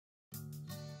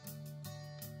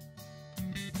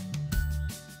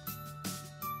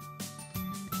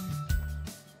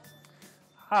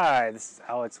Hi, this is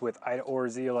Alex with Ida or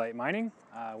Zeolite Mining.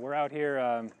 We're out here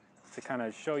to kind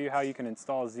of show you how you can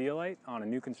install zeolite on a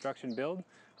new construction build.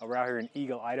 We're out here in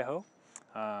Eagle, Idaho.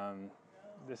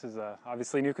 This is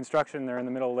obviously new construction. They're in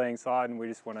the middle of laying sod, and we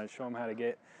just want to show them how to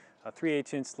get a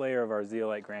 3/8" layer of our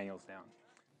zeolite granules down.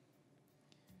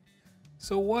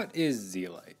 So what is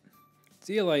zeolite?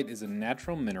 Zeolite is a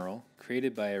natural mineral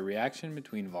created by a reaction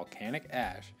between volcanic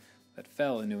ash that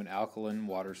fell into an alkaline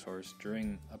water source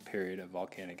during a period of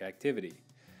volcanic activity.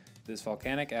 This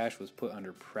volcanic ash was put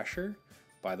under pressure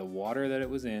by the water that it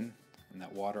was in, and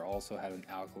that water also had an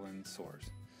alkaline source.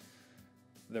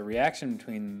 The reaction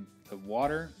between the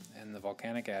water and the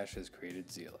volcanic ash has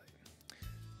created zeolite.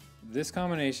 This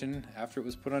combination, after it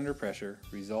was put under pressure,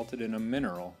 resulted in a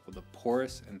mineral with a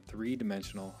porous and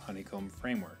three-dimensional honeycomb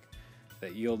framework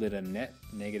that yielded a net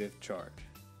negative charge.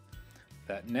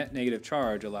 That net negative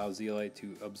charge allows zeolite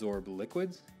to absorb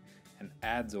liquids and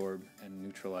adsorb and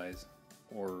neutralize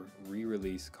or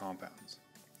re-release compounds.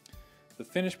 The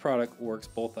finished product works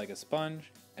both like a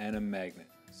sponge and a magnet,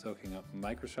 soaking up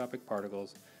microscopic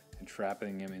particles and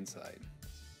trapping them inside,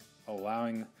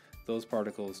 allowing those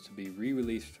particles to be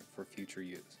re-released for future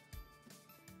use.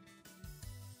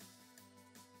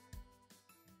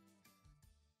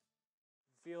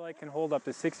 Zeolite can hold up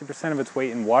to 60% of its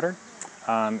weight in water.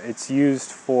 It's used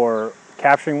for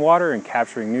capturing water and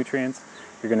capturing nutrients.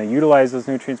 You're going to utilize those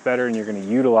nutrients better, and you're going to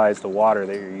utilize the water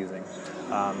that you're using.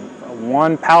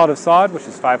 One pallet of sod, which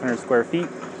is 500 square feet,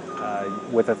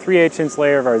 with a 3/8"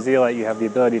 layer of our zeolite, you have the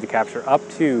ability to capture up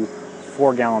to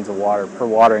 4 gallons of water per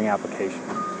watering application.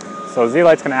 So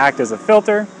zeolite's going to act as a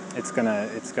filter. It's going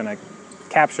to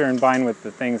capture and bind with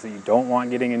the things that you don't want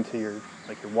getting into your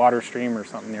water stream or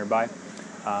something nearby.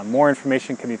 More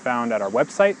information can be found at our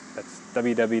website. That's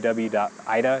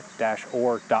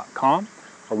www.ida-or.com,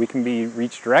 or we can be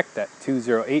reached direct at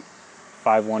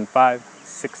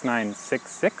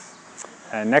 208-515-6966.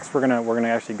 And next we're gonna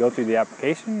actually go through the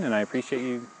application, and I appreciate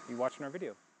you watching our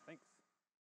video.